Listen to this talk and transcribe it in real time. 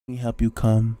Let me help you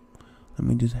come. Let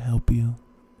me just help you.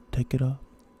 Take it off.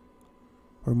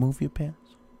 Remove your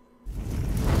pants.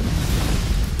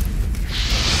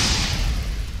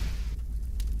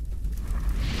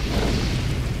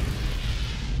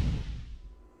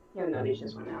 Yo, no, these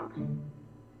just went out.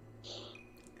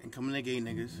 And coming to gay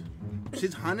niggas.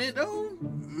 Shit's haunted though?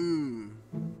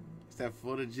 It's that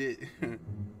full legit.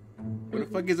 What the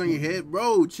fuck is on your head?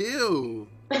 Bro, chill.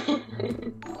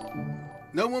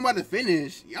 No one about to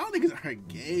finish. Y'all niggas are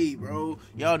gay, bro.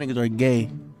 Y'all niggas are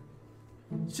gay.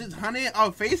 600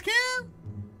 on face cam?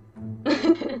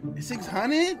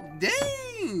 600?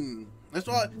 Dang. That's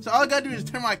all. So all I gotta do is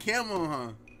turn my cam on,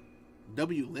 huh?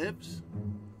 W lips?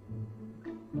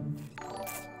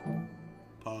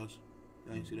 Pause.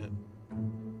 Y'all ain't see that.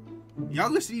 Y'all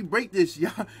gonna see me break this.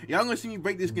 Y'all gonna see me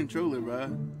break this controller,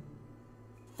 bro.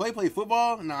 Play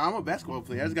football? Nah, I'm a basketball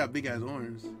player. I just got big ass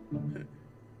arms.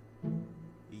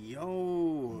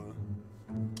 Yo.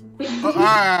 Oh,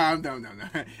 alright, I'm done.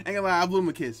 Ain't gonna lie, I blew him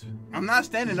a kiss. I'm not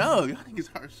standing up. Y'all niggas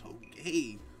are so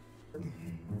gay.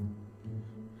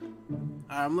 Alright,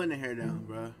 I'm letting the hair down,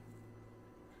 bro.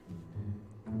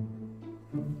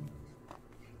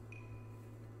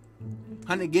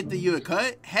 $100 gifted you a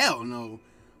cut? Hell no.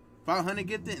 $500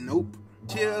 gifted? Nope.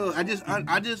 Chill. I just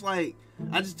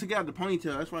took out the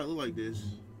ponytail. That's why I look like this.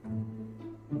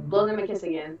 Blow them a kiss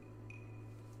again.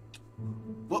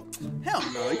 Well, hell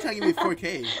no. You trying to give me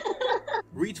 4K?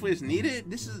 Retwist needed?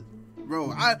 This is,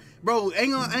 bro. Ain't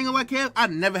gonna lie, Kev. I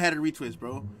never had a retwist,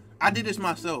 bro. I did this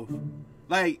myself.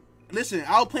 Like, listen,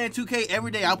 I was playing 2K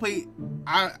every day.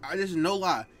 This is no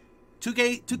lie.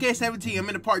 2K17. I'm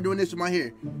in the park doing this with my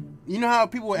hair. You know how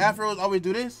people with afros always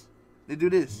do this? They do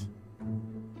this.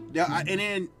 Yeah, and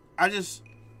then I just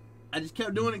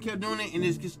kept doing it, and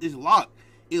it's locked.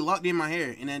 It locked in my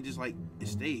hair, and then just like it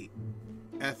stayed.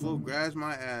 As Flo grabs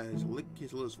my ass, licked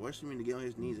his lips, forcing me to get on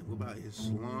his knees and whip out his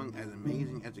slung as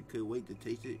amazing as it could wait to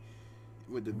taste it,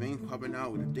 with the veins popping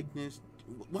out with the thickness.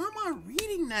 Why am I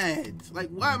reading that? Like,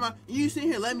 why am I? You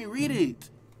sitting here, let me read it.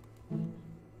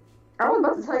 I was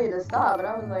about to tell you to stop, but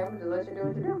I was like, I'm gonna let you do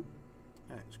what you do.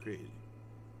 That's crazy.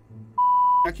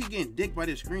 I keep getting dicked by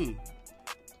this screen.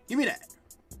 Give me that,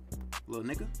 little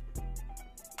nigga.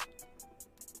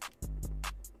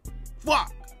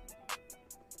 Fuck.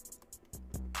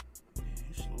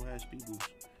 Man, slow ass people.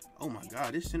 Oh my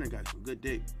god, this center got some good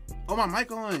dick. Oh, my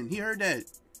mic on. He heard that.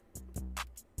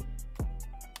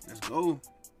 Let's go.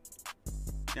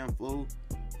 Damn, Flo.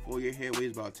 Your head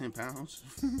weighs about 10 pounds.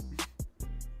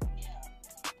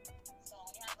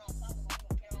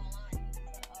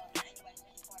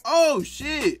 Oh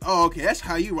shit! Oh, okay, that's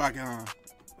how you rock it on.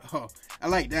 Oh, I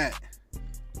like that.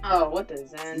 Oh, what the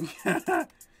zen?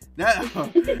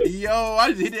 Yo,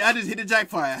 I just hit the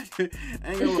jackpot. I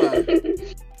ain't gonna lie.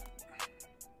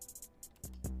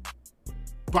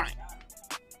 Bang!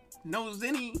 No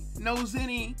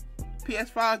Zenny.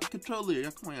 PS5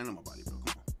 controller. Come on, I know my body, bro.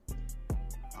 Come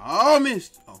on. Oh,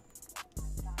 missed. Oh.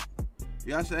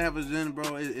 Y'all say I have a Zen,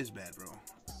 bro. It's bad, bro.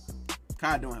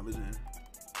 Kai don't have a Zen.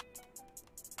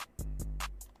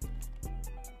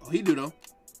 Oh, he do though.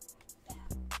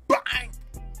 Bang!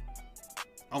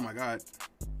 Oh my god.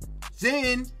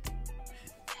 Zen!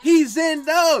 He's Zen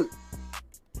though!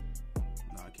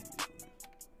 No, I can't do it.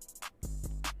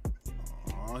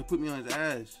 Oh, he put me on his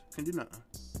ass. Couldn't do nothing.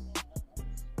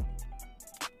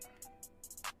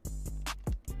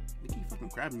 He keep fucking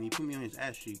grabbing me. He put me on his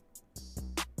ass cheek.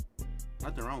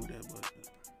 Nothing wrong with that, but.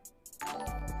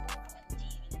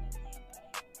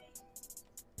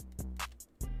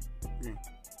 Yeah.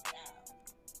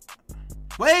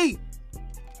 Wait!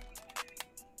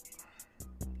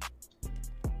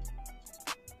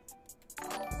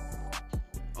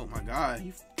 Oh my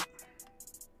god.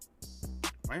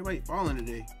 Why everybody falling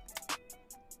today?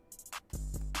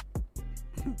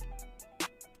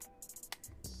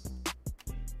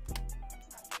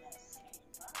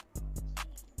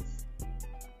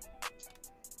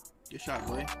 Good shot,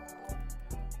 boy.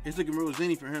 It's looking real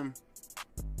zenny for him.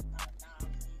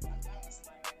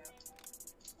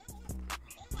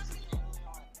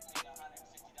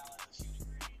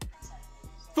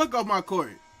 Fuck off my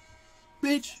court,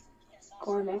 bitch.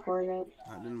 Corvette. I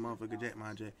didn't motherfucker jack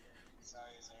my jack.